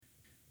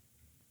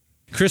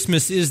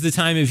Christmas is the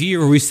time of year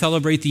where we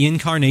celebrate the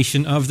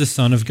incarnation of the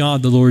Son of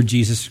God, the Lord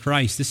Jesus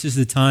Christ. This is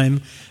the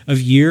time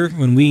of year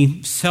when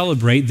we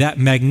celebrate that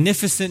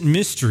magnificent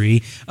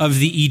mystery of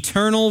the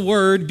eternal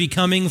Word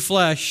becoming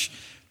flesh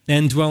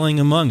and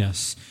dwelling among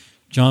us.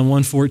 John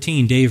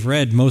 1:14, Dave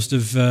read most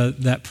of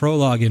that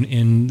prologue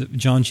in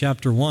John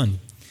chapter 1.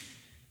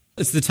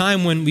 It's the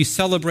time when we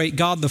celebrate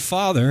God the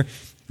Father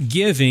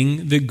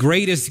giving the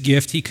greatest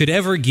gift he could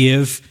ever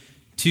give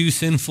to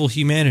sinful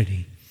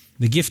humanity.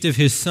 The gift of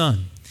his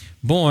Son,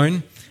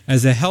 born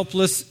as a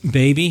helpless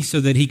baby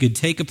so that he could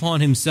take upon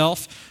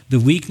himself the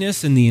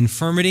weakness and the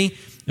infirmity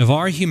of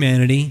our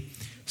humanity,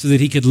 so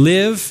that he could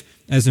live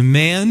as a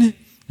man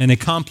and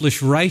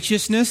accomplish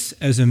righteousness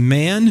as a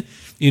man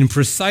in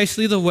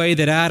precisely the way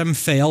that Adam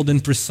failed, in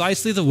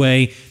precisely the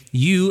way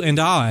you and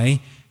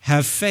I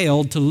have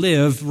failed to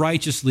live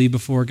righteously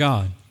before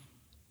God.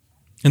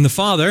 And the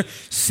Father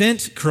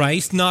sent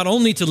Christ not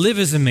only to live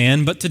as a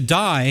man, but to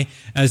die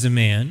as a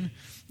man,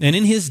 and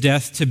in his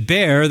death to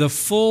bear the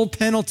full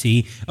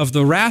penalty of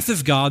the wrath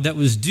of God that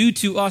was due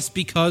to us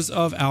because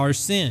of our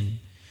sin.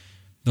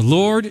 The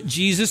Lord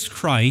Jesus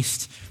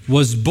Christ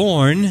was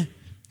born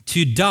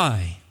to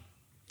die,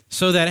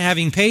 so that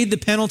having paid the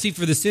penalty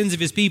for the sins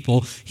of his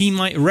people, he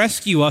might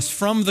rescue us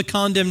from the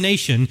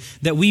condemnation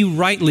that we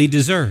rightly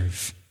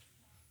deserve.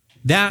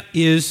 That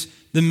is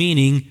the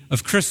meaning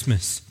of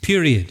Christmas,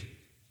 period.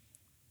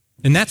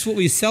 And that's what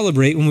we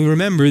celebrate when we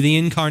remember the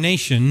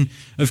incarnation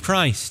of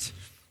Christ.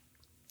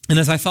 And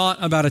as I thought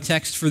about a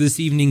text for this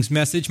evening's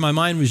message, my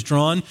mind was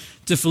drawn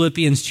to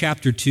Philippians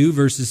chapter 2,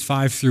 verses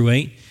 5 through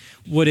 8,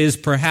 what is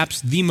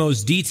perhaps the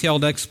most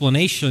detailed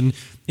explanation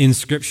in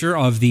Scripture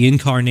of the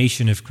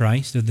incarnation of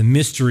Christ, of the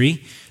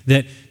mystery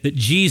that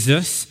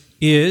Jesus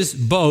is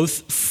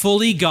both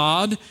fully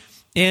God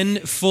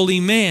and fully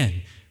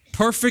man.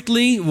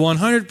 Perfectly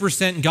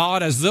 100%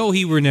 God as though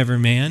he were never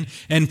man,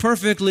 and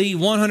perfectly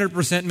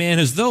 100% man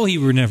as though he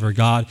were never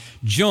God,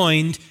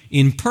 joined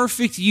in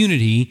perfect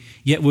unity,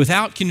 yet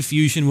without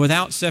confusion,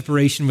 without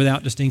separation,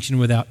 without distinction,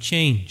 without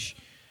change.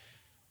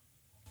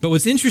 But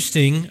what's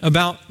interesting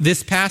about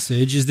this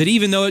passage is that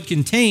even though it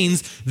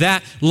contains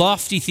that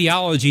lofty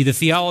theology, the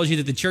theology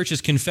that the church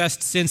has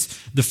confessed since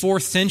the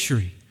 4th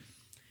century,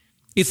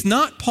 it's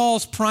not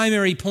Paul's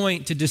primary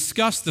point to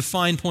discuss the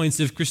fine points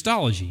of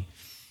Christology.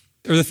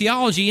 Or the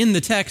theology in the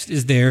text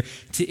is there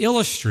to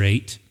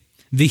illustrate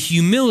the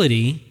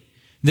humility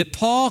that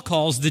Paul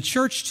calls the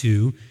church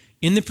to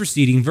in the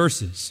preceding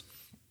verses.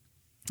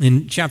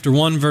 In chapter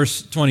 1,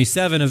 verse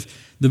 27 of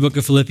the book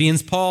of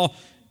Philippians, Paul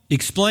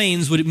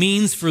explains what it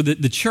means for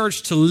the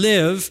church to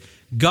live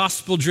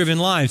gospel-driven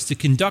lives, to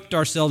conduct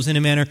ourselves in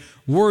a manner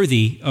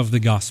worthy of the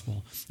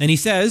gospel. And he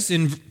says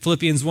in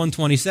Philippians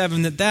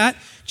 1:27 that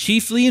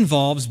chiefly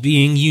involves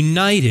being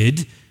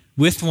united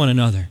with one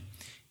another.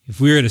 If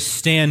we are to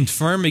stand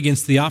firm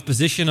against the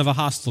opposition of a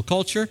hostile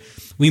culture,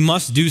 we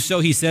must do so,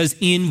 he says,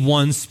 in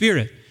one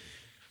spirit.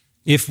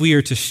 If we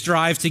are to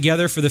strive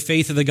together for the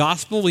faith of the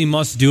gospel, we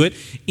must do it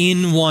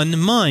in one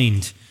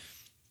mind.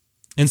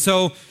 And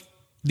so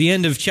the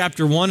end of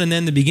chapter 1 and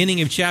then the beginning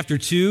of chapter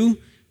 2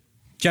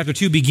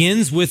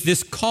 begins with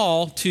this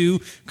call to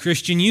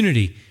Christian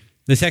unity.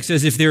 The text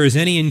says, if there is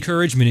any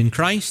encouragement in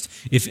Christ,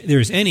 if there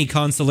is any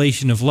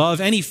consolation of love,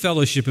 any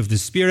fellowship of the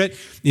Spirit,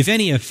 if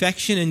any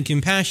affection and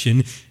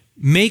compassion,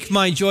 make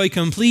my joy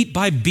complete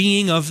by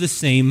being of the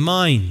same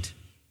mind.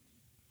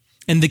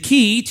 And the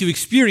key to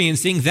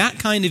experiencing that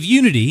kind of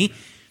unity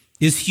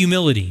is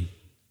humility.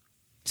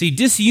 See,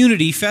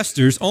 disunity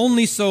festers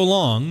only so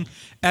long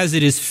as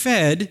it is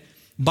fed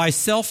by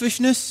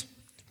selfishness,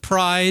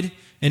 pride,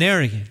 and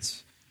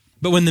arrogance.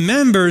 But when the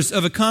members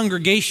of a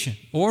congregation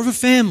or of a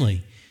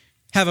family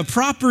have a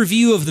proper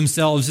view of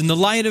themselves in the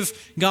light of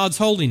God's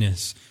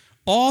holiness,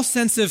 all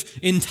sense of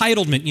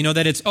entitlement,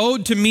 that it's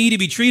owed to me to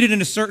be treated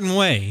in a certain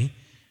way,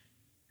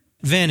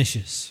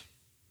 vanishes.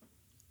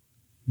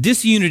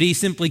 Disunity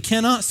simply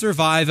cannot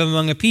survive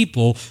among a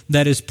people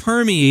that is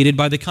permeated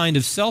by the kind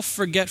of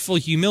self-forgetful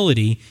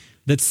humility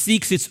that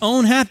seeks its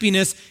own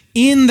happiness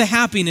in the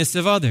happiness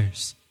of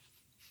others.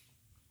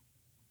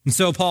 And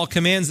so Paul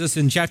commands us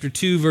in chapter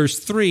 2, verse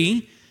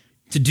 3,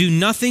 to do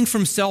nothing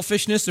from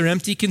selfishness or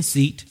empty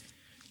conceit,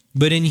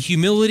 but in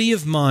humility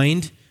of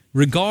mind,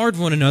 regard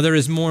one another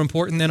as more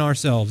important than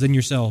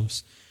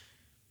yourselves.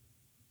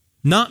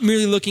 Not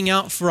merely looking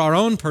out for our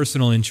own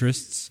personal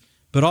interests,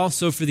 but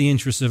also for the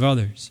interests of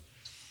others.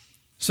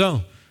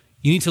 So,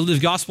 you need to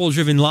live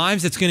gospel-driven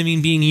lives. That's going to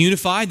mean being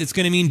unified. That's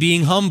going to mean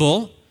being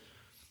humble.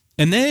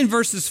 And then in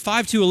verses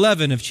 5 to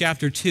 11 of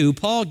chapter 2,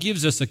 Paul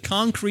gives us a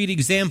concrete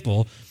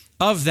example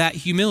of that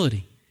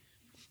humility.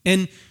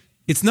 And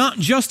it's not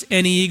just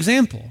any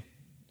example,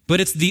 but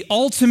it's the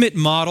ultimate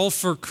model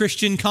for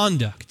Christian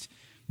conduct,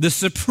 the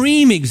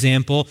supreme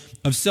example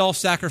of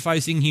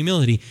self-sacrificing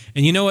humility.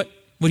 And you know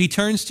what he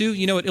turns to?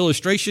 You know what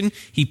illustration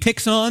he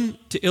picks on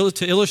to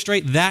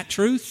illustrate that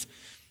truth?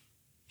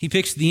 He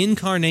picks the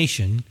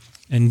incarnation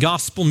and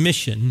gospel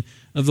mission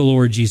of the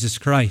Lord Jesus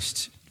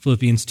Christ.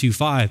 Philippians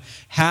 2:5.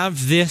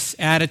 Have this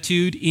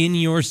attitude in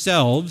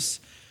yourselves,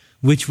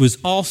 which was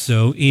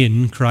also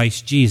in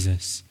Christ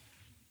Jesus.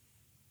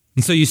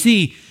 And so you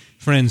see,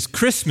 friends,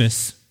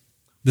 Christmas,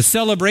 the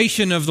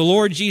celebration of the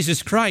Lord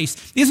Jesus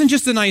Christ, isn't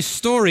just a nice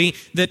story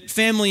that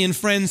family and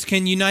friends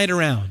can unite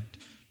around.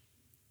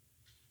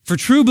 For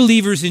true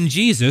believers in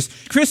Jesus,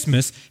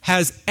 Christmas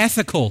has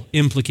ethical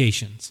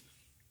implications.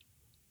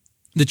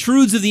 The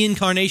truths of the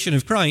incarnation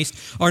of Christ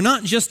are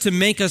not just to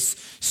make us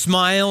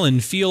smile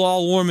and feel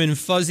all warm and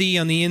fuzzy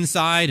on the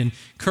inside and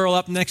curl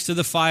up next to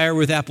the fire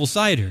with apple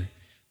cider.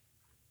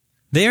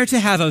 They are to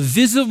have a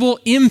visible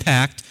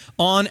impact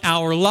on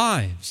our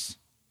lives.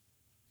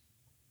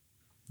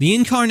 The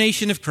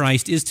incarnation of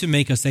Christ is to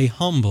make us a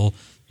humble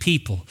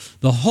people.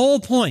 The whole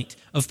point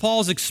of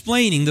Paul's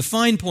explaining the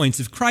fine points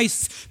of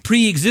Christ's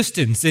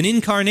pre-existence and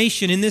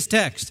incarnation in this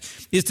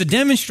text is to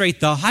demonstrate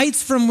the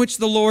heights from which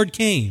the Lord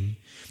came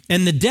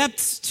and the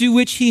depths to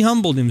which he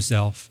humbled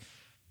himself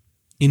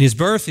in his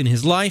birth, in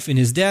his life, in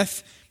his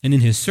death, and in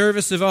his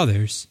service of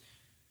others,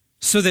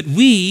 so that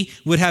we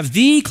would have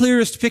the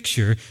clearest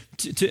picture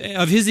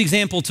of his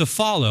example to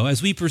follow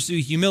as we pursue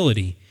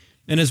humility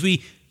and as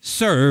we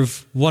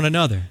serve one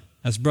another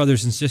as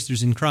brothers and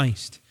sisters in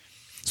Christ.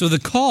 So the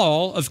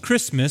call of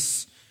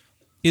Christmas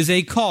is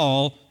a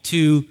call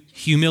to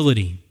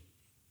humility.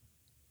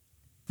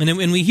 And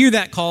when we hear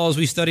that call as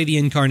we study the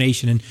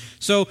incarnation. And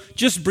so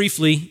just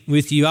briefly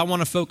with you, I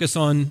want to focus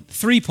on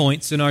 3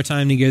 points in our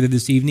time together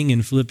this evening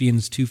in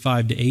Philippians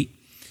 2:5-8.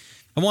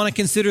 I want to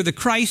consider the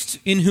Christ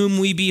in whom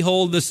we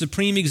behold the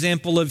supreme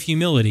example of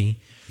humility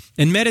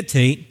and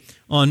meditate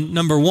on,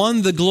 number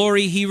 1, the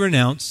glory he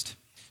renounced,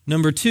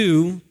 number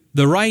 2,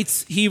 the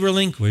rights he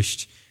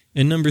relinquished,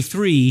 and number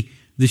 3,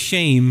 the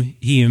shame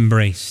he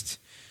embraced.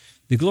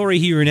 The glory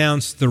he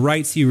renounced, the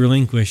rights he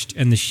relinquished,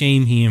 and the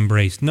shame he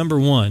embraced. Number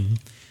 1,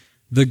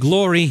 the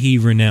glory he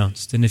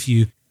renounced. And if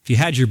you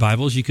had your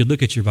Bibles, you could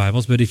look at your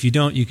Bibles, but if you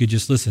don't, you could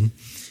just listen.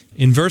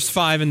 In verse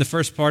 5, in the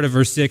first part of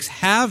verse 6,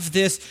 have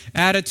this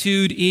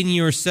attitude in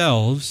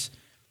yourselves,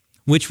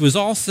 which was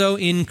also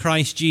in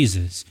Christ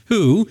Jesus,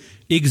 who,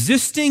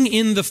 existing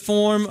in the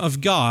form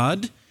of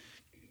God,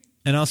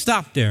 and I'll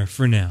stop there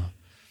for now,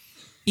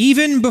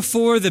 even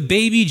before the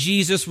baby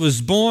Jesus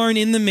was born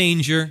in the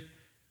manger,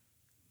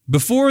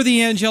 before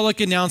the angelic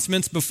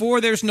announcements, before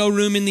there's no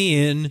room in the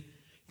inn,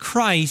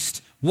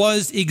 Christ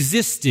was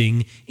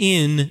existing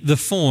in the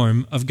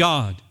form of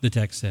God, the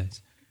text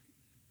says.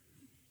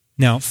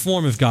 Now,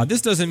 form of God.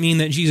 This doesn't mean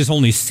that Jesus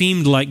only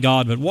seemed like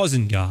God but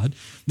wasn't God.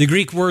 The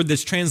Greek word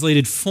that's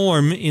translated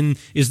form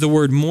is the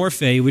word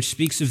morphe, which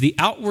speaks of the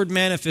outward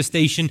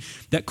manifestation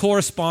that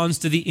corresponds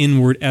to the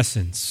inward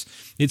essence.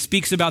 It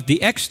speaks about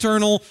the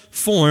external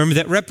form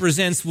that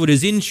represents what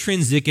is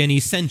intrinsic and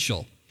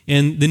essential.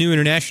 And the New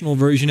International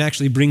Version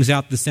actually brings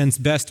out the sense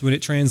best when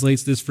it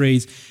translates this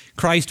phrase,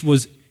 Christ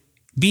was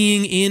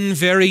being in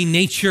very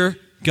nature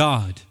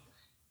God.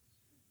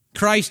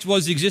 Christ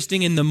was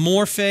existing in the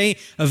morphe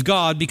of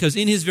God because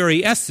in his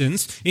very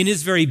essence, in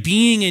his very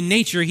being and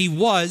nature, he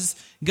was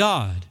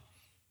God.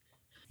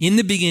 In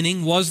the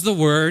beginning was the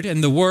Word,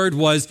 and the Word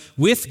was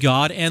with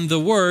God, and the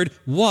Word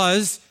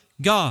was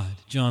God.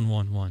 John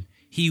 1:1.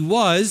 He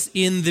was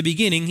in the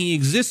beginning. He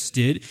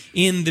existed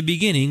in the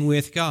beginning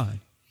with God.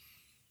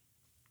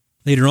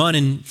 Later on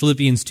in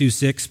Philippians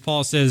 2:6,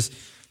 Paul says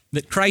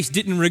that Christ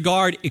didn't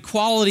regard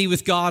equality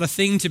with God a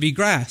thing to be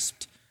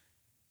grasped,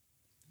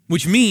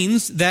 which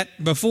means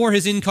that before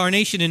his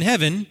incarnation in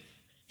heaven,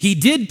 he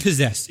did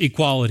possess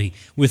equality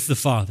with the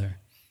Father.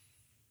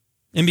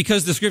 And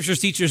because the Scriptures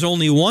teach there's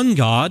only one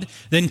God,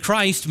 then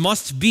Christ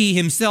must be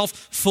himself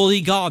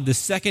fully God, the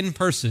second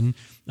person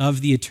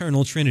of the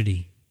eternal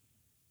Trinity.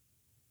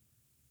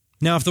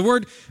 Now, if the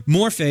word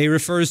morphe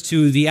refers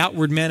to the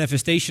outward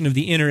manifestation of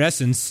the inner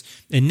essence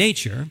and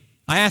nature,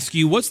 I ask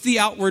you, what's the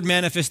outward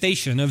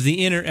manifestation of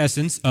the inner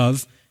essence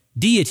of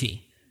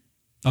deity,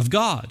 of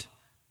God?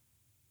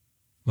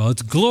 Well,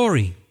 it's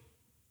glory.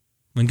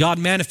 When God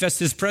manifests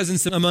his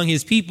presence among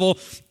his people,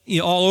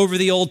 all over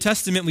the Old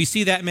Testament, we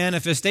see that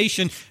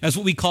manifestation as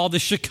what we call the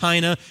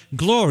Shekinah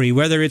glory,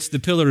 whether it's the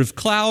pillar of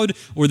cloud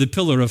or the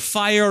pillar of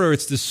fire, or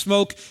it's the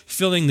smoke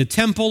filling the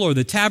temple or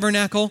the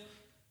tabernacle.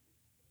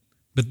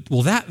 But,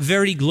 that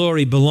very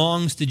glory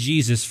belongs to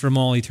Jesus from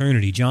all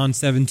eternity. John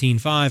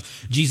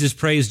 17:5, Jesus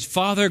prays,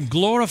 Father,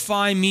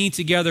 glorify me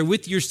together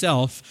with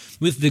yourself,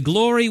 with the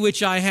glory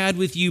which I had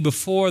with you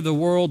before the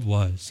world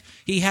was.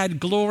 He had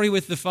glory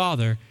with the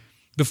Father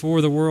before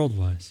the world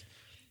was.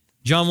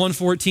 John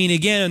 1:14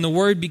 again, and the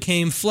Word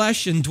became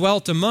flesh and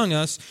dwelt among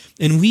us,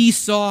 and we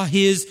saw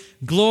his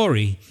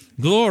glory,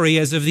 glory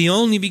as of the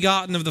only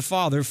begotten of the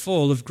Father,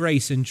 full of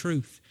grace and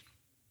truth.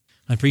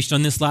 I preached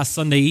on this last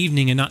Sunday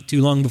evening, and not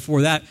too long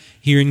before that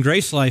here in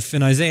Grace Life.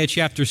 In Isaiah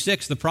chapter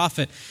 6, the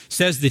prophet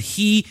says that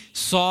he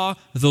saw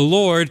the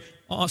Lord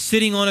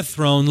sitting on a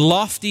throne,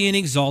 lofty and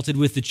exalted,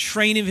 with the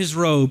train of his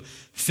robe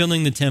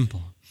filling the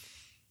temple.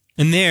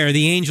 And there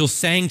the angel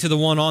sang to the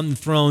one on the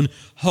throne,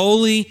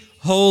 Holy,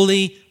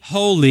 holy,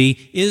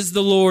 holy is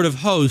the Lord of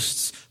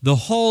hosts. The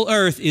whole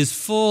earth is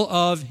full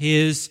of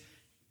his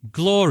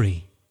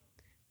glory.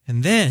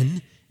 And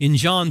then in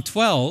John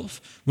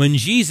 12, when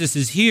Jesus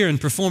is here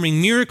and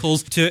performing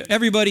miracles to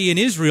everybody in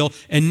Israel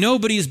and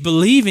nobody is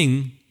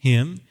believing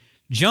him,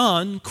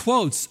 John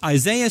quotes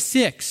Isaiah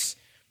 6.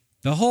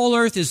 The whole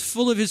earth is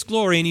full of his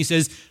glory. And he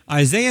says,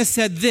 Isaiah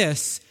said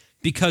this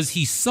because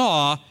he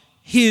saw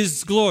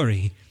his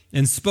glory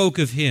and spoke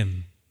of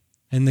him.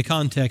 And the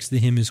context of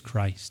him is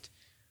Christ.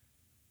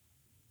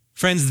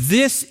 Friends,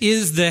 this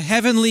is the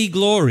heavenly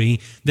glory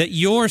that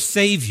your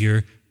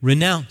Savior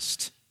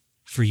renounced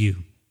for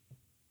you.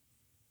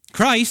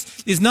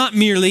 Christ is not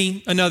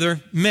merely another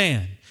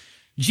man.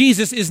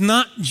 Jesus is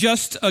not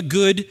just a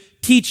good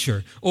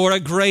teacher or a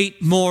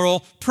great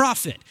moral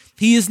prophet.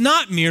 He is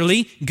not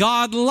merely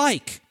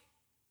God-like,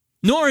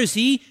 nor is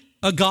he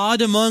a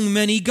God among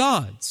many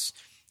gods.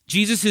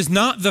 Jesus is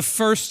not the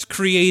first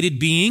created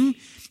being.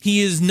 He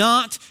is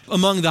not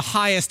among the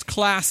highest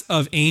class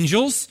of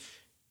angels.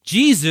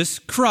 Jesus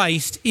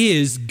Christ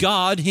is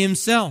God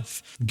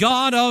himself,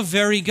 God of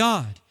very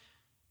God.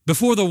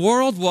 Before the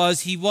world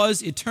was, he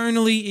was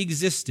eternally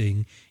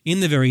existing in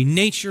the very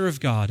nature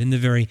of God, in the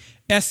very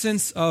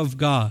essence of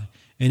God,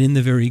 and in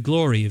the very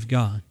glory of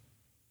God.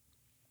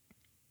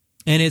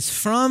 And it's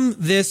from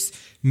this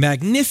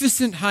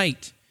magnificent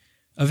height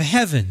of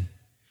heaven,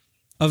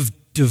 of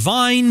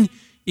divine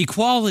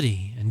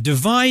equality and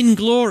divine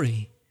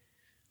glory,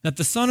 that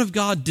the Son of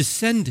God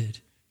descended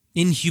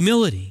in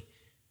humility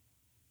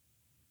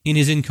in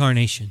his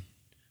incarnation.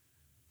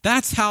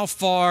 That's how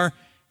far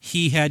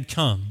he had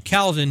come.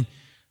 Calvin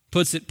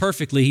puts it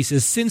perfectly. He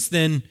says, since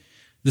then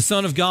the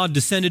Son of God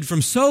descended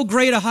from so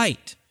great a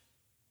height,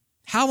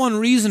 how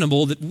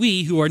unreasonable that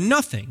we who are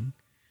nothing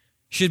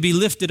should be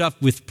lifted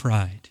up with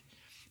pride.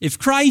 If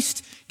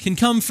Christ can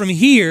come from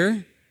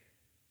here,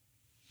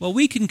 well,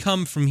 we can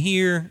come from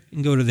here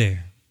and go to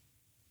there.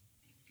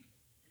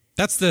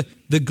 That's the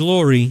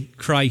glory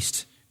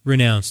Christ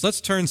renounced. Let's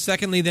turn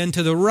secondly then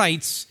to the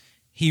rights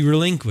he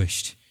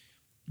relinquished.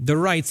 The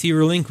rights he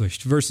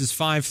relinquished, verses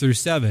 5 through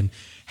 7.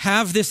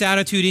 Have this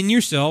attitude in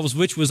yourselves,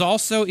 which was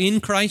also in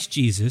Christ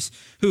Jesus,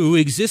 who,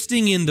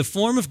 existing in the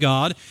form of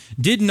God,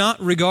 did not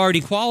regard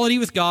equality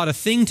with God a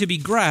thing to be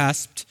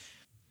grasped,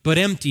 but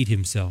emptied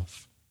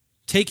himself,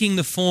 taking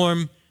the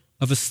form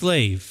of a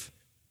slave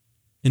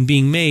and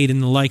being made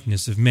in the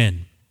likeness of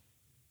men.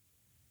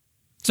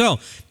 So,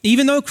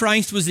 even though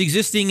Christ was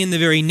existing in the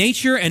very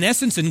nature and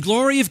essence and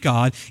glory of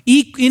God,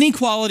 in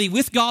equality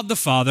with God the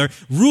Father,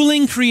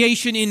 ruling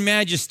creation in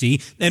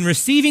majesty, and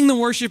receiving the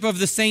worship of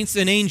the saints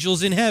and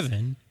angels in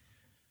heaven,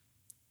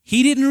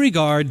 he didn't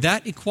regard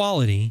that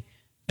equality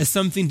as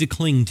something to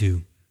cling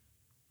to.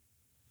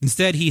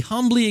 Instead, he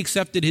humbly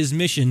accepted his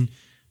mission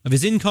of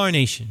his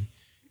incarnation,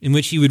 in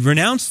which he would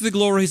renounce the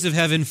glories of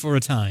heaven for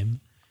a time,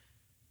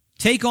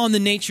 take on the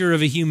nature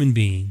of a human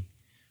being,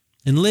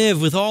 and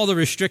live with all the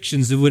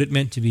restrictions of what it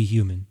meant to be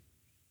human,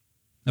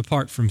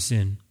 apart from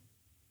sin.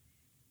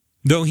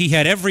 Though he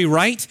had every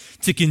right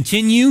to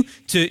continue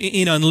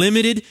in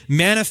unlimited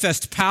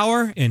manifest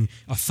power and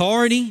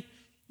authority,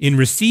 in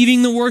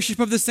receiving the worship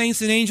of the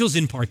saints and angels,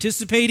 in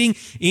participating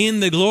in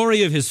the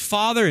glory of his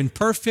Father in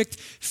perfect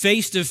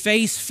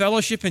face-to-face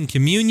fellowship and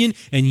communion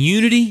and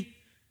unity,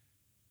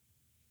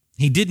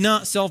 he did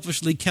not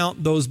selfishly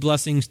count those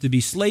blessings to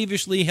be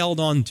slavishly held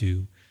on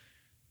to,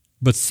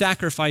 but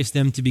sacrificed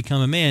them to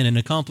become a man and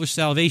accomplish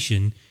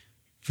salvation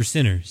for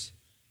sinners.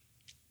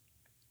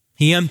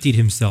 He emptied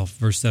himself,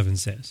 verse 7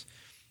 says.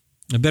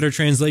 A better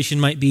translation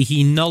might be,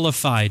 he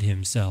nullified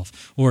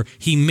himself, or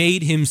he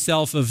made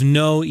himself of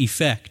no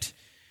effect.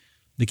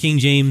 The King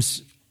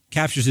James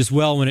captures this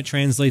well when it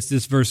translates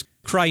this verse,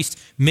 Christ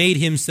made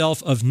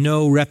himself of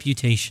no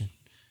reputation.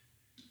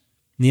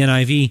 The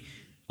NIV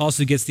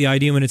also gets the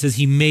idea when it says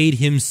he made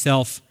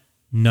himself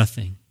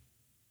nothing.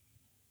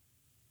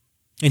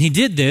 And he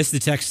did this, the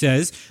text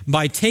says,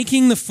 by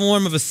taking the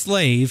form of a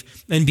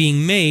slave and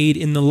being made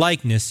in the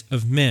likeness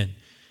of men.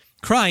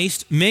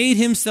 Christ made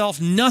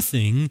himself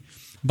nothing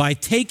by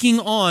taking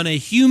on a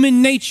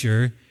human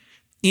nature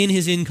in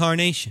his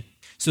incarnation.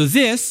 So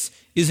this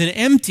is an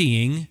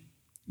emptying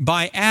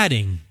by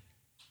adding.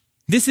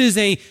 This is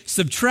a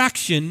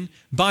subtraction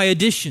by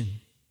addition.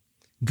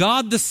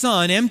 God the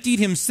Son emptied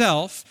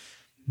himself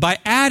by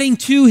adding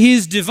to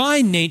his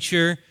divine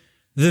nature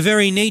the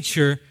very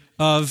nature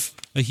of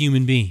a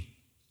human being.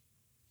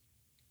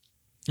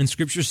 And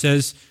Scripture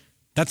says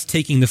that's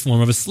taking the form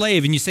of a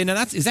slave. And you say,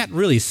 now is that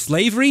really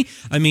slavery?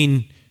 I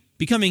mean,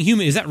 becoming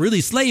human, is that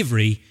really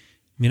slavery?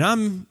 I mean,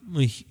 I'm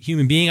a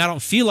human being. I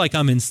don't feel like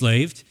I'm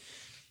enslaved.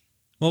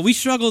 Well, we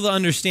struggle to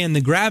understand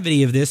the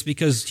gravity of this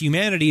because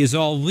humanity is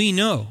all we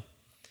know.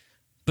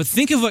 But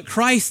think of what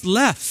Christ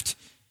left.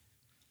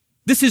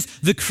 This is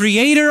the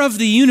creator of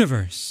the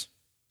universe.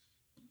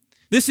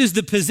 This is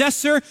the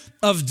possessor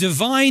of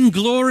divine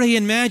glory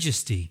and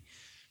majesty.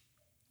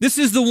 This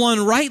is the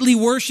one rightly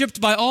worshiped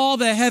by all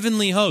the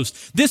heavenly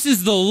host. This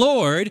is the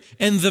Lord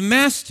and the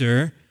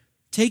Master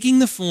taking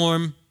the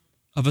form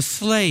of a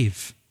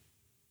slave.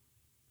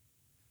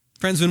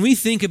 Friends, when we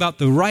think about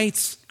the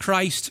rights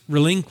Christ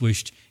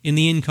relinquished in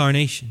the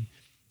incarnation,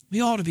 we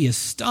ought to be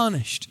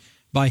astonished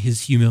by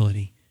his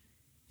humility.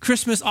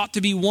 Christmas ought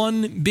to be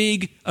one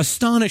big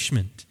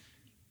astonishment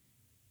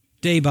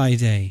day by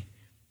day.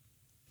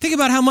 Think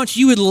about how much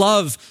you would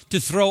love to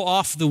throw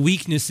off the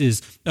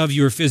weaknesses of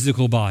your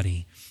physical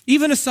body.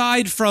 Even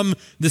aside from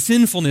the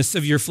sinfulness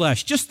of your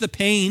flesh, just the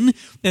pain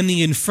and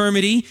the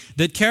infirmity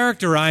that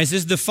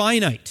characterizes the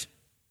finite,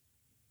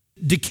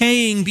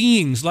 decaying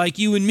beings like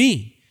you and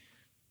me.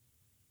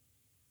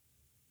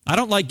 I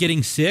don't like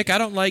getting sick. I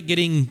don't like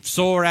getting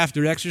sore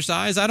after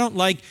exercise. I don't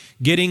like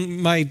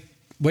getting my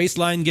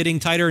waistline getting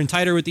tighter and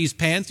tighter with these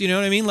pants. You know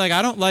what I mean? Like,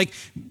 I don't like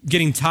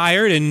getting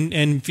tired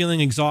and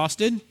feeling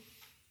exhausted.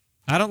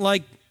 I don't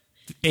like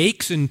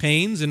aches and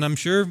pains, and I'm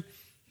sure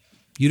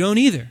you don't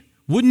either.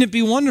 Wouldn't it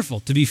be wonderful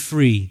to be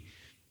free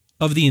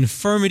of the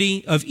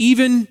infirmity of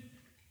even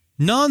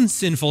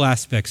non-sinful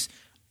aspects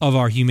of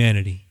our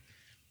humanity?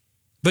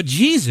 But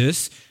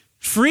Jesus,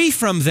 free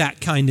from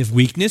that kind of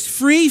weakness,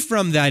 free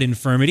from that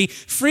infirmity,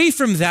 free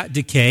from that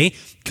decay,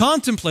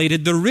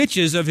 contemplated the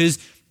riches of his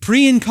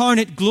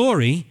pre-incarnate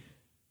glory,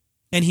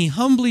 and he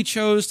humbly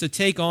chose to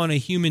take on a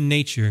human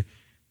nature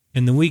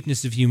and the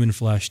weakness of human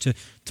flesh, to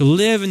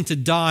live and to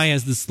die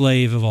as the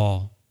slave of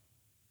all.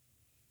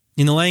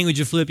 In the language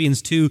of Philippians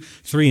 2,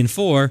 3, and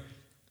 4,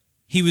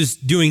 he was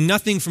doing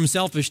nothing from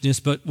selfishness,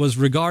 but was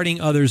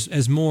regarding others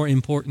as more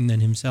important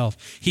than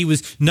himself. He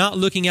was not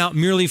looking out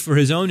merely for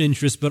his own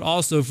interests, but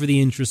also for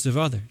the interests of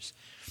others.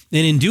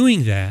 And in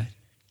doing that,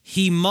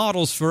 he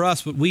models for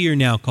us what we are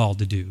now called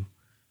to do.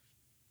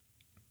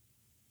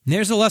 And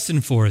there's a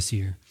lesson for us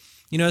here.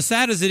 You know, as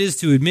sad as it is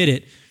to admit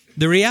it,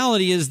 the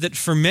reality is that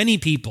for many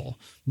people,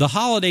 the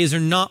holidays are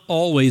not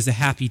always a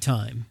happy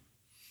time.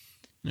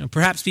 You know,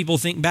 perhaps people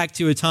think back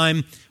to a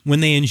time when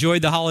they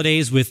enjoyed the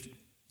holidays with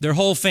their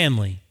whole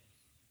family.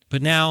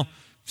 But now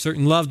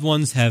certain loved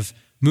ones have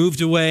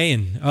moved away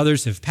and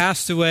others have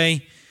passed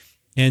away.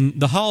 And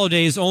the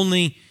holidays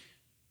only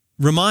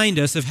remind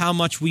us of how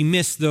much we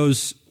miss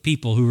those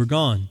people who are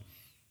gone.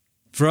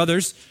 For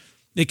others,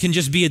 it can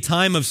just be a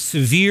time of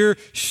severe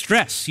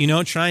stress, you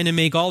know, trying to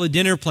make all the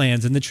dinner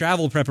plans and the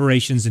travel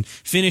preparations and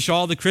finish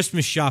all the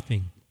Christmas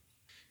shopping.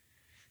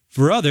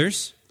 For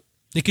others,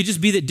 it could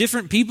just be that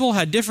different people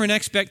had different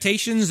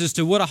expectations as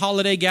to what a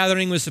holiday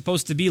gathering was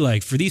supposed to be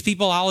like. For these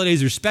people,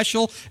 holidays are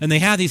special, and they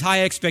have these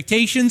high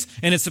expectations,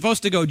 and it's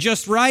supposed to go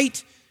just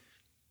right,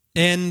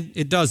 and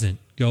it doesn't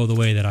go the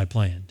way that I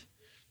planned.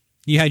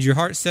 You had your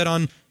heart set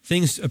on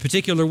things a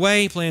particular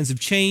way, plans have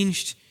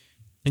changed,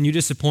 and you're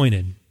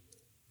disappointed.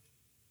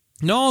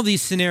 And all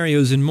these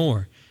scenarios and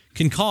more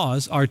can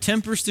cause our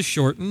tempers to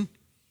shorten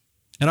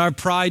and our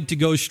pride to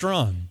go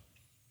strong,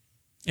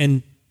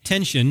 and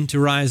tension to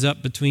rise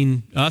up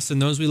between us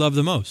and those we love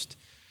the most.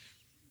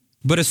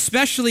 But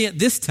especially at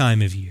this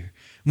time of year,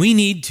 we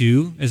need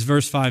to, as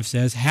verse 5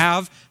 says,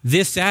 have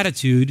this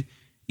attitude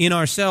in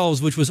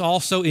ourselves, which was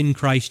also in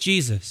Christ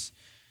Jesus.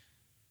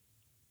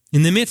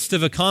 In the midst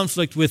of a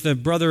conflict with a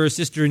brother or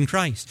sister in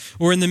Christ,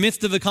 or in the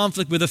midst of a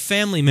conflict with a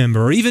family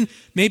member, or even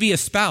maybe a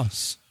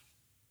spouse,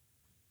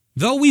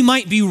 though we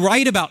might be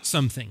right about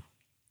something,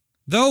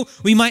 though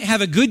we might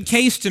have a good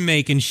case to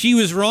make, and she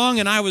was wrong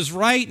and I was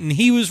right, and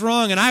he was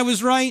wrong and I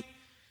was right,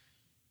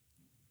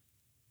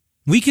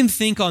 we can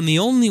think on the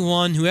only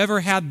one who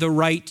ever had the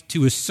right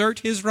to assert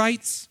his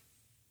rights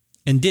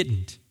and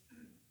didn't.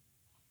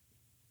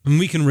 And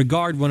we can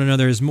regard one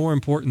another as more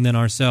important than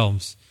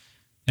ourselves,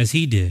 as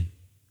he did,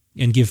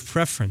 and give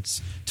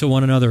preference to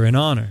one another in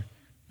honor,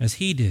 as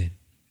he did,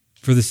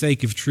 for the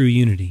sake of true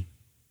unity.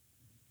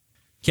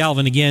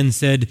 Calvin again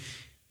said,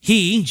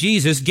 he,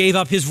 Jesus, gave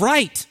up his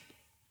right.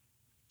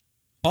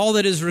 All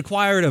that is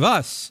required of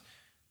us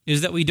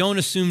is that we don't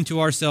assume to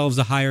ourselves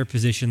a higher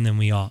position than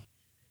we ought.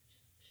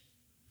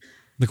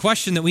 The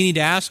question that we need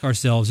to ask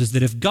ourselves is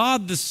that if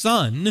God the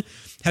Son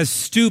has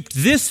stooped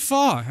this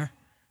far,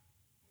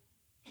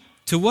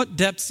 to what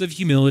depths of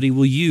humility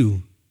will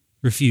you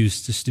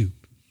refuse to stoop?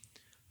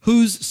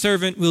 Whose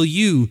servant will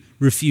you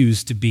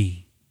refuse to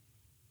be?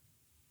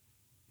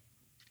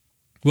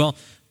 Well,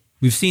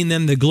 we've seen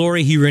then the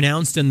glory he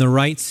renounced and the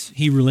rights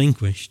he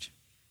relinquished.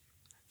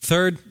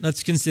 Third,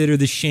 let's consider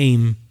the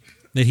shame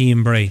that he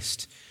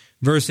embraced.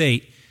 Verse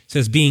 8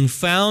 says, being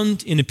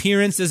found in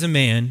appearance as a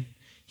man,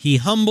 he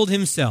humbled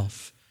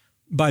himself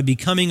by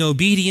becoming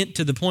obedient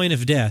to the point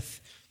of death,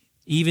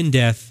 even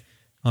death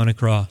on a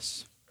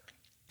cross.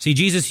 See,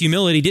 Jesus'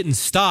 humility didn't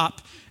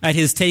stop at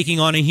his taking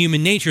on a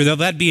human nature, though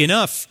that'd be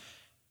enough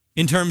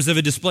in terms of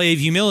a display of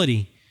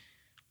humility.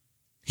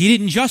 He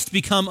didn't just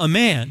become a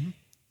man,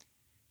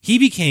 he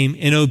became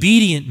an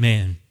obedient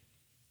man.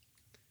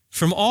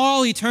 From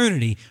all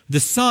eternity, the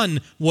Son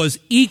was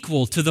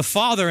equal to the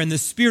Father and the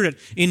Spirit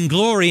in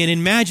glory and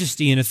in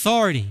majesty and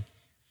authority.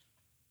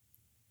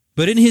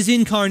 But in his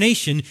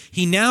incarnation,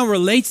 he now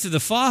relates to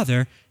the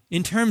Father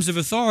in terms of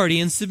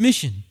authority and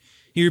submission.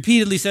 He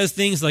repeatedly says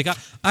things like,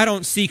 I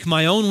don't seek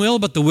my own will,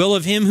 but the will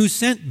of him who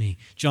sent me,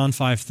 John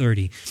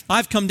 5:30.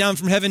 I've come down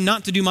from heaven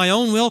not to do my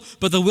own will,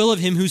 but the will of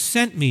him who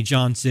sent me,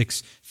 John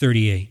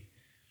 6:38.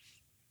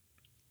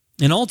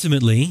 And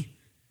ultimately,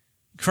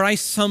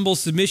 Christ's humble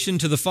submission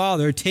to the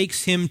Father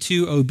takes him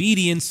to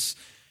obedience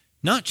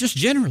not just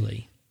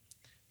generally,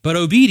 but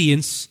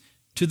obedience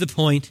to the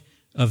point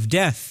of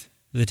death,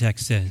 the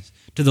text says,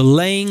 to the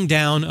laying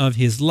down of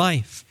his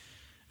life.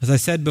 As I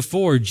said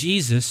before,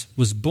 Jesus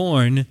was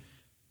born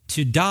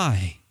to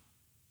die.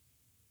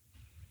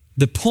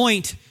 The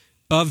point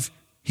of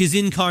his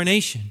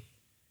incarnation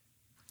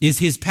is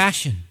his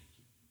passion.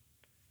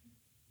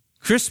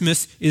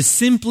 Christmas is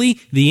simply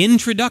the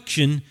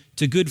introduction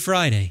to Good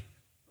Friday.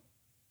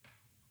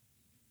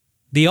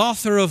 The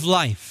author of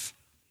life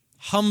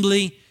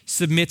humbly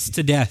submits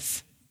to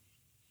death.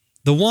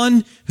 The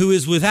one who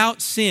is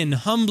without sin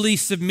humbly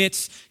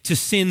submits to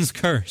sin's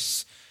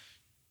curse.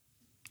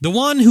 The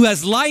one who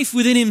has life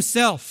within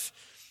himself,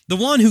 the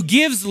one who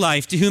gives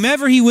life to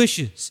whomever he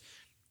wishes,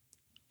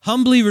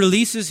 humbly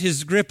releases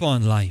his grip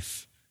on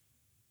life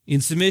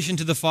in submission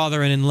to the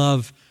Father and in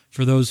love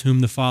for those whom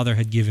the Father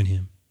had given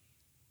him.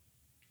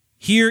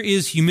 Here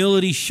is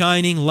humility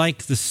shining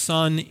like the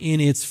sun in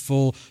its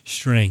full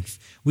strength.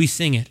 We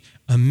sing it,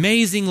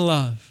 amazing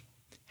love.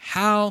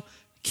 How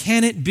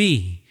can it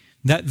be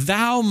that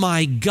thou,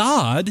 my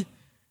God,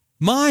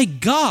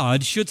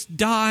 shouldst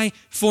die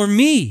for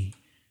me?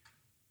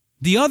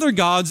 The other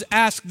gods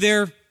ask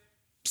their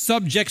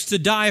subjects to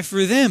die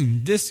for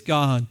them. This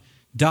God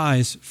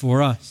dies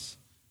for us.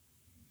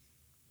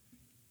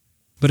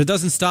 But it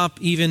doesn't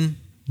stop even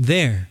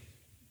there.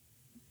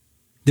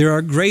 There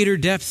are greater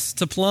depths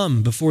to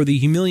plumb before the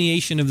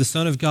humiliation of the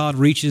Son of God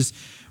reaches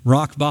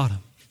rock bottom.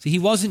 See, he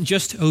wasn't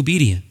just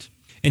obedient.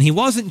 And he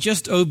wasn't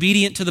just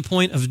obedient to the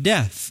point of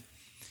death.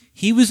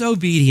 He was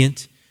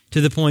obedient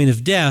to the point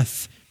of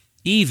death,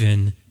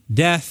 even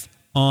death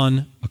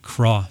on a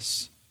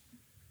cross.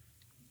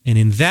 And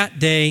in that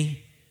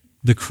day,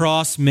 the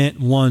cross meant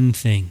one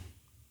thing.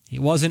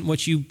 It wasn't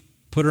what you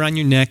put around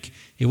your neck.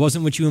 It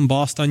wasn't what you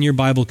embossed on your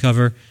Bible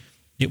cover.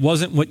 It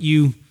wasn't what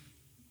you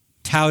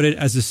touted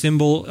as a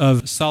symbol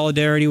of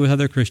solidarity with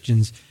other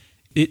Christians.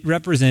 It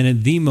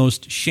represented the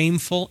most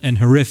shameful and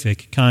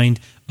horrific kind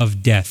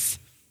of death.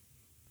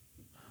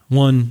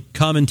 One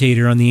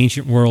commentator on the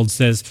ancient world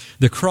says,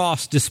 the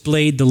cross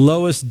displayed the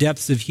lowest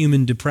depths of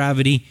human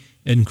depravity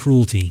and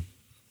cruelty.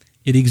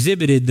 It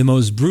exhibited the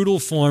most brutal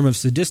form of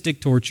sadistic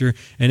torture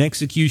and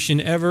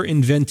execution ever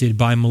invented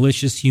by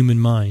malicious human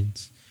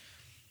minds.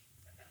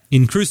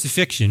 In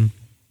crucifixion,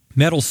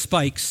 metal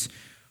spikes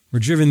were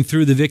driven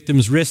through the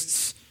victim's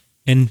wrists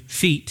and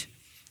feet,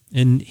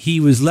 and he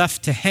was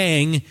left to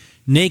hang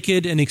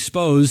naked and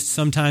exposed,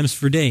 sometimes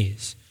for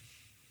days.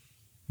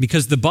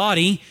 Because the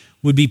body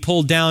would be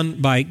pulled down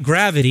by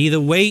gravity,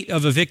 the weight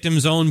of a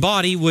victim's own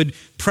body would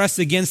press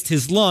against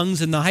his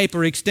lungs, and the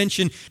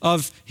hyperextension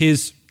of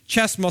his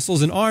chest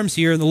muscles and arms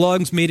here and the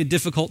lungs made it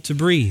difficult to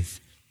breathe.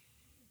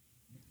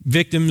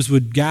 Victims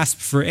would gasp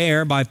for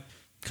air by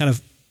kind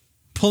of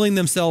pulling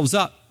themselves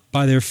up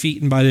by their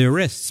feet and by their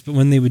wrists. But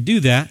when they would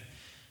do that,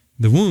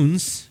 the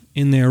wounds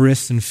in their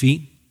wrists and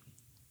feet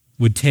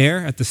would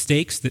tear at the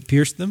stakes that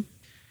pierced them,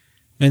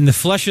 and the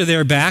flesh of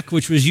their back,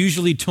 which was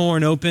usually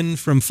torn open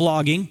from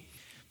flogging,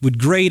 would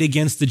grate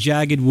against the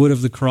jagged wood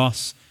of the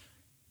cross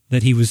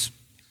that he was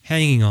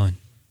hanging on.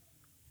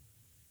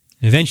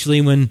 And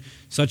eventually, when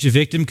such a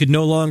victim could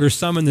no longer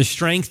summon the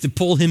strength to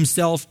pull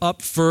himself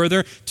up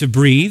further to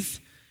breathe,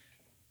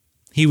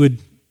 he would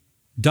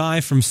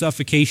die from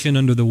suffocation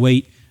under the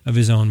weight of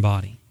his own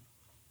body.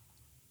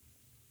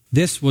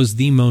 This was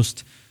the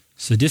most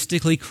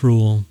sadistically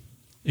cruel,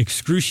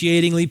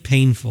 excruciatingly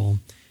painful,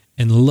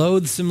 and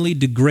loathsomely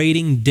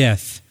degrading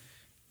death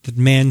that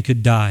man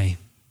could die.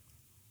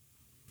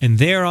 And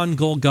there on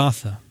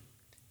Golgotha,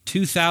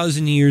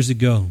 2,000 years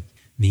ago,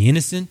 the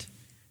innocent,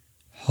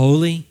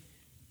 holy,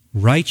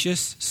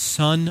 righteous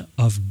Son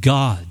of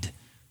God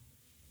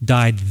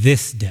died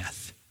this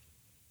death.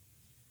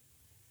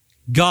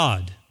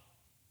 God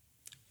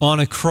on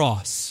a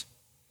cross.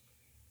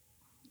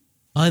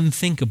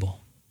 Unthinkable.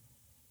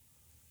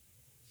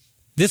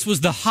 This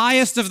was the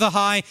highest of the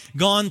high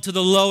gone to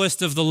the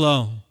lowest of the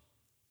low.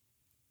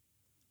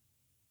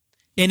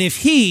 And if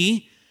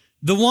he,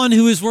 the one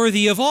who is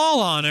worthy of all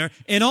honor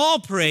and all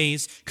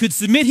praise, could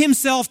submit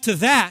himself to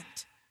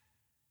that,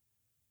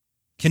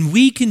 can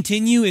we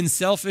continue in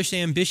selfish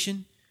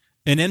ambition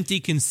and empty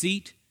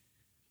conceit?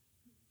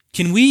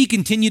 Can we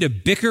continue to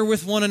bicker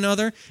with one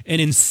another and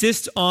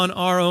insist on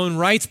our own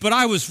rights? But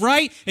I was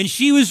right and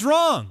she was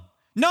wrong.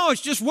 No,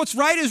 it's just what's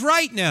right is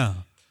right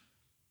now.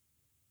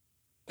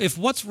 If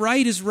what's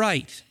right is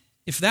right,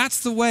 if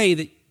that's the way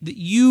that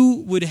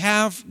you would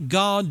have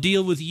God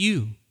deal with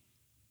you,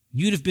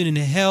 you'd have been in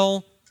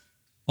hell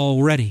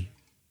already.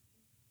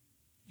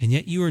 And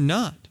yet you are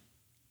not.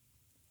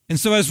 And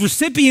so as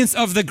recipients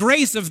of the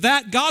grace of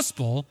that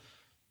gospel,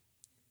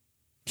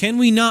 can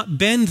we not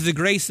bend the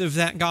grace of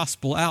that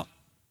gospel out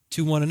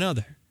to one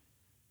another?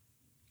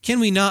 Can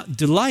we not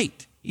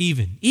delight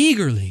even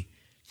eagerly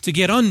to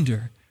get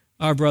under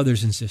our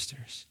brothers and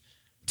sisters,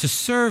 to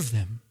serve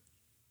them?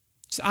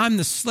 So I'm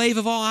the slave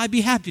of all. I'd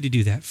be happy to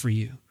do that for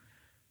you.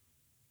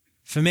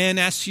 If a man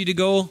asks you to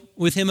go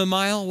with him a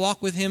mile,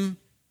 walk with him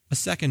a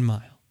second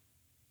mile.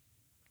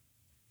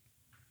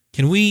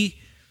 Can we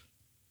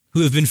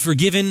who have been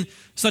forgiven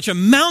such a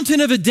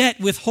mountain of a debt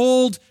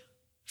withhold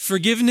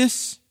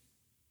forgiveness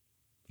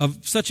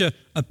of such a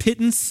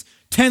pittance?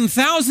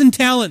 10,000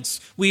 talents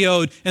we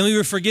owed, and we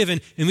were forgiven,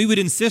 and we would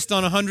insist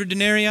on 100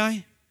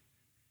 denarii?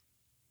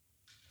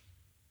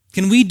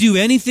 Can we do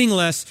anything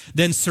less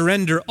than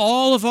surrender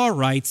all of our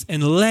rights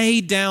and lay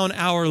down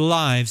our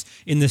lives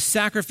in the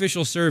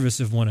sacrificial service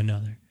of one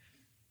another?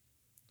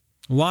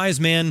 A wise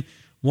man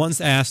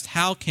once asked,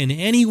 how can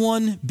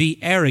anyone be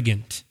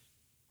arrogant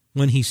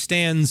when he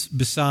stands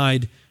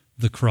beside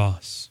the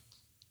cross?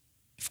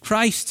 If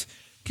Christ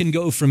can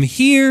go from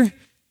here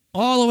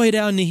all the way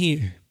down to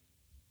here,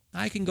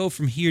 I can go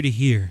from here to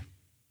here.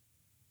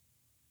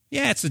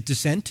 Yeah, it's a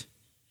descent.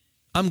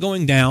 I'm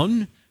going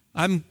down.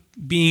 I'm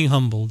being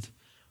humbled.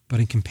 But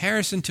in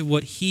comparison to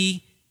what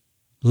he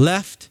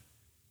left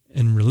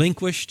and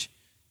relinquished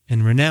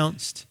and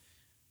renounced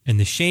and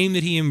the shame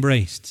that he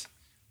embraced,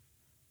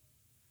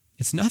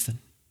 it's nothing.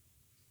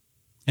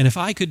 And if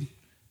I could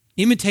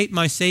imitate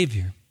my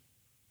Savior,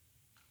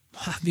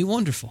 that'd be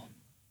wonderful.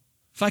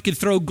 If I could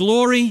throw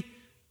glory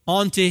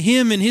onto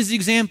him and his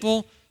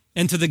example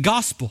and to the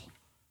gospel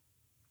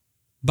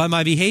by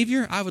my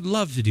behavior, I would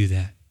love to do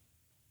that.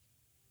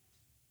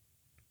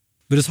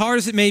 But as hard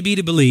as it may be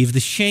to believe, the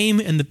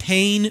shame and the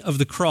pain of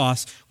the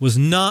cross was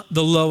not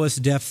the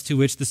lowest depth to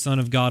which the Son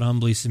of God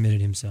humbly submitted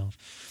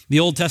himself.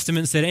 The Old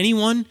Testament said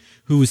anyone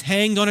who was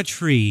hanged on a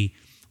tree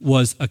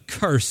was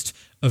accursed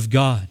of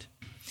God.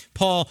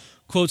 Paul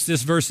quotes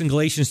this verse in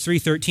Galatians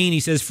 3:13. He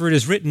says, "For it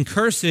is written,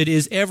 cursed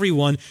is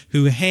everyone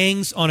who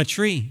hangs on a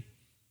tree."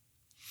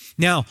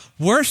 Now,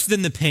 worse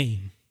than the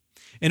pain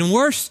and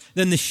worse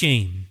than the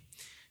shame,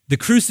 the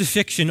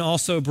crucifixion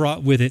also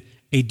brought with it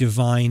a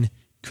divine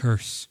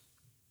curse.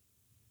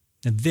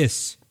 And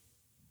this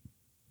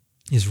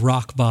is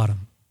rock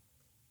bottom.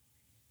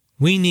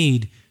 We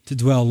need to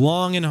dwell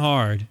long and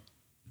hard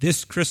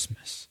this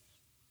Christmas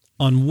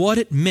on what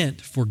it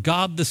meant for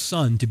God the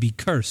Son to be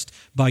cursed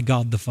by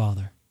God the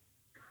Father.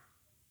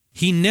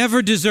 He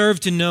never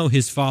deserved to know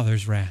his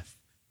Father's wrath.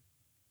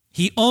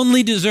 He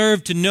only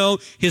deserved to know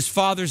his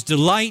Father's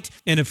delight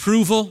and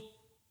approval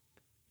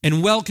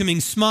and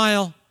welcoming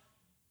smile.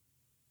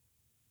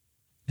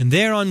 And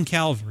there on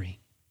Calvary,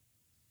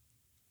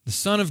 the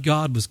Son of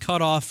God was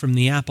cut off from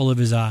the apple of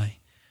his eye,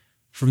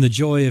 from the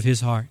joy of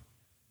his heart,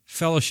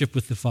 fellowship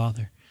with the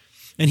Father.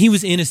 And he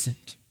was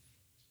innocent.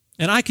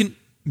 And I can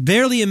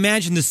barely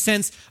imagine the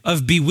sense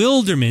of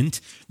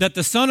bewilderment that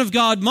the Son of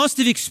God must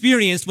have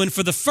experienced when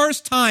for the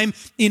first time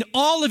in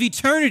all of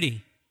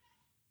eternity,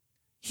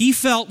 he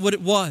felt what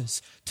it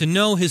was to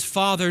know his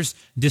Father's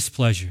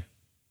displeasure.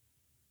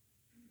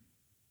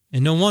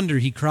 And no wonder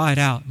he cried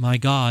out, my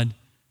God,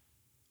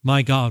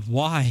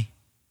 why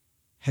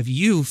have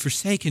you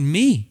forsaken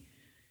me?"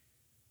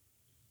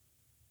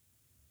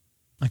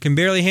 I can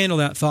barely handle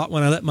that thought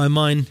when I let my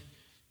mind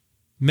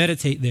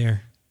meditate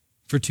there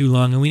for too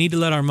long. And we need to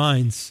let our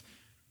minds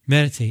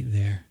meditate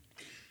there,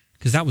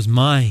 because that was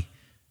my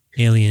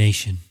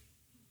alienation.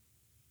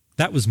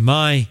 That was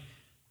my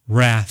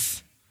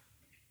wrath.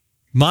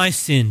 My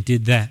sin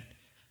did that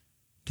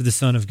to the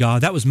Son of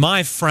God. That was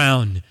my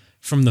frown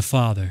from the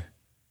Father.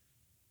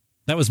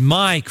 That was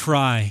my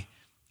cry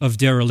of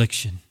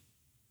dereliction.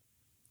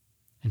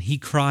 And he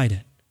cried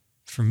it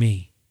for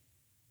me.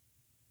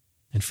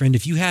 And friend,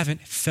 if you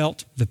haven't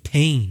felt the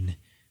pain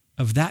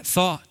of that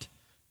thought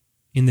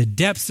in the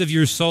depths of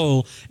your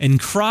soul and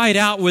cried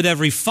out with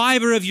every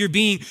fiber of your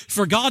being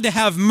for God to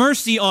have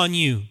mercy on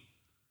you,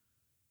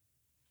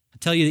 I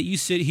tell you that you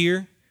sit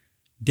here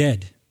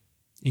dead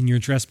in your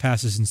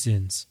trespasses and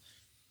sins.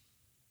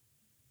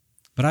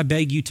 But I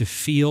beg you to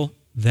feel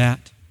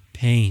that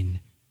pain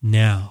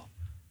now.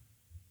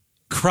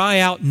 Cry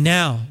out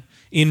now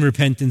in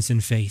repentance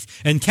and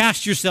faith, and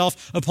cast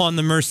yourself upon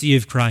the mercy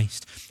of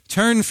Christ.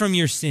 Turn from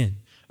your sin.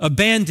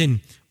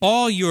 Abandon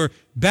all your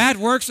bad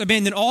works.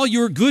 Abandon all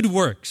your good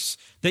works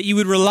that you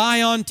would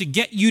rely on to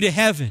get you to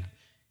heaven,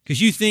 because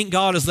you think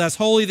God is less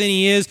holy than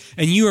he is,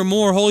 and you are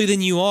more holy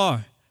than you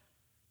are.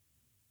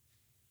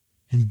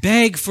 And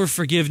beg for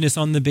forgiveness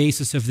on the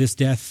basis of this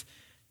death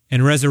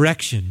and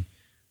resurrection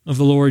of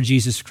the Lord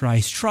Jesus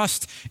Christ.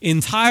 Trust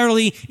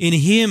entirely in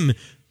him,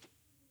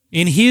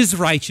 in his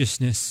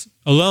righteousness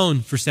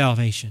alone for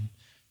salvation.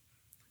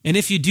 And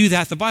if you do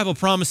that, the Bible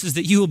promises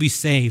that you will be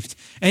saved.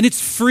 And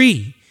it's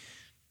free.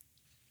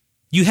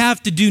 You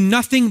have to do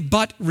nothing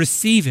but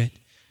receive it,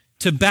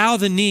 to bow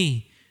the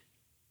knee,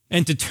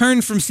 and to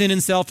turn from sin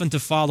and self and to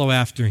follow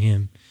after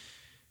him.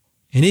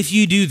 And if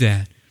you do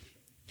that,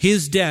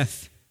 his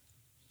death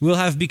will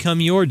have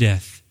become your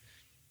death.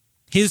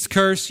 His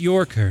curse,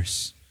 your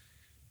curse.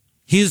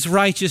 His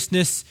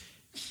righteousness,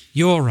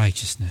 your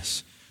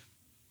righteousness.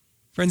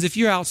 Friends, if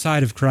you're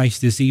outside of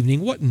Christ this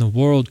evening, what in the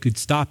world could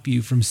stop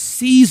you from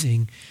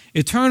seizing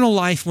eternal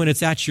life when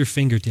it's at your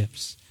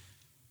fingertips?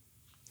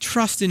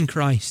 Trust in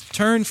Christ,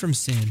 turn from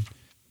sin,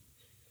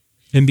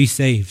 and be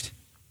saved.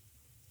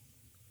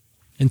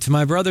 And to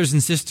my brothers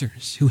and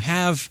sisters who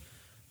have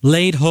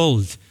laid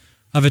hold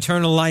of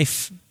eternal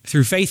life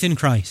through faith in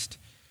Christ,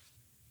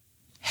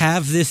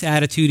 have this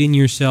attitude in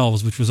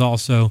yourselves, which was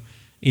also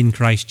in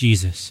Christ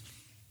Jesus.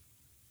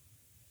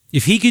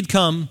 If he could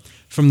come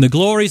from the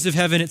glories of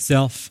heaven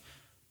itself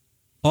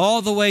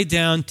all the way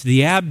down to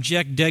the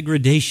abject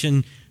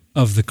degradation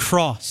of the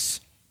cross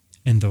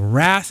and the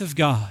wrath of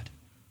God,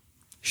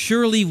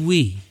 surely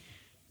we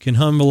can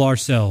humble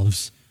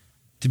ourselves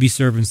to be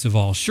servants of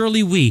all.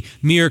 Surely we,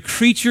 mere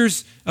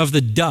creatures of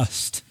the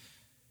dust,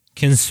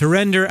 can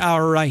surrender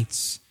our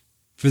rights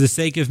for the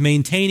sake of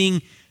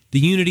maintaining the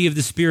unity of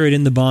the Spirit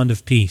in the bond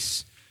of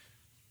peace.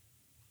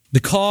 The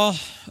call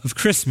of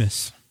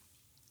Christmas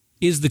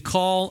is the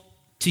call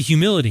to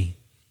humility.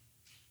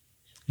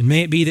 And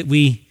may it be that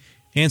we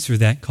answer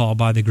that call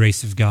by the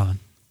grace of God.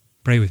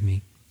 Pray with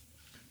me.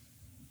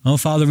 Oh,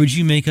 Father, would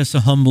you make us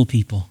a humble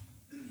people?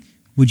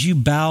 Would you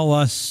bow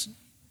us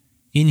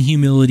in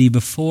humility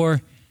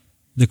before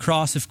the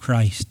cross of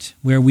Christ,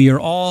 where we are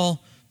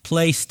all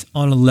placed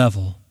on a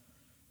level,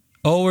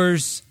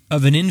 owers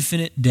of an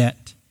infinite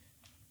debt,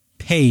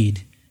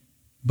 paid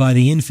by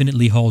the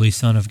infinitely holy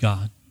Son of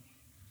God.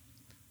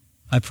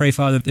 I pray,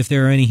 Father, if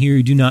there are any here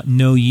who do not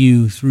know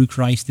you through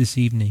Christ this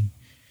evening,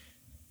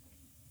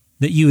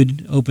 that you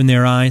would open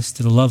their eyes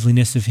to the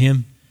loveliness of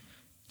him,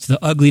 to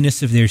the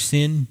ugliness of their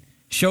sin.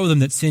 Show them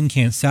that sin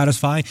can't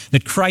satisfy,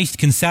 that Christ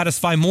can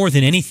satisfy more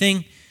than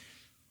anything,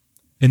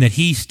 and that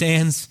he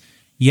stands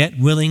yet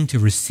willing to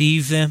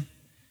receive them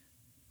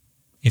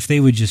if they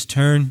would just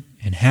turn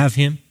and have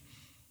him.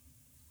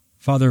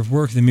 Father,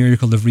 work the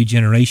miracle of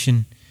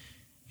regeneration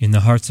in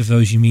the hearts of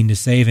those you mean to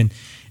save, and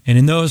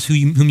in those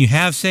whom you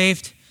have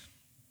saved.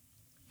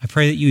 I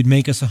pray that you would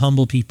make us a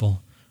humble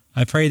people.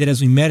 I pray that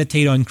as we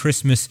meditate on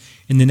Christmas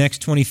in the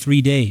next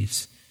 23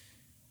 days,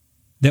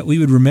 that we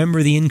would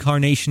remember the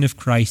incarnation of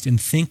Christ and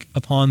think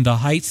upon the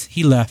heights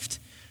he left,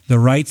 the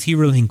rights he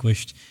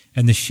relinquished,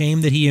 and the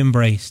shame that he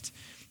embraced,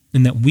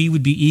 and that we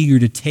would be eager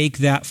to take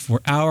that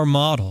for our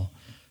model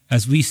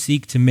as we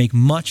seek to make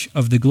much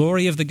of the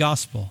glory of the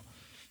gospel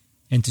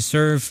and to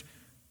serve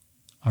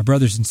our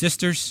brothers and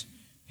sisters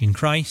in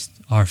Christ,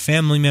 our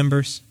family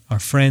members, our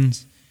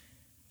friends,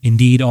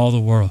 indeed all the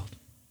world.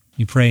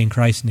 We pray in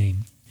Christ's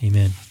name.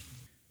 Amen.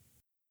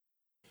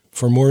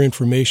 For more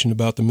information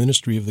about the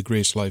ministry of the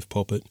Grace Life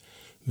Pulpit,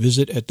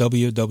 visit at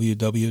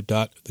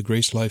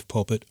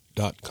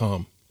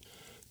www.thegracelifepulpit.com.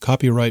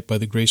 Copyright by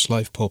the Grace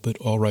Life Pulpit,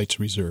 all rights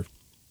reserved.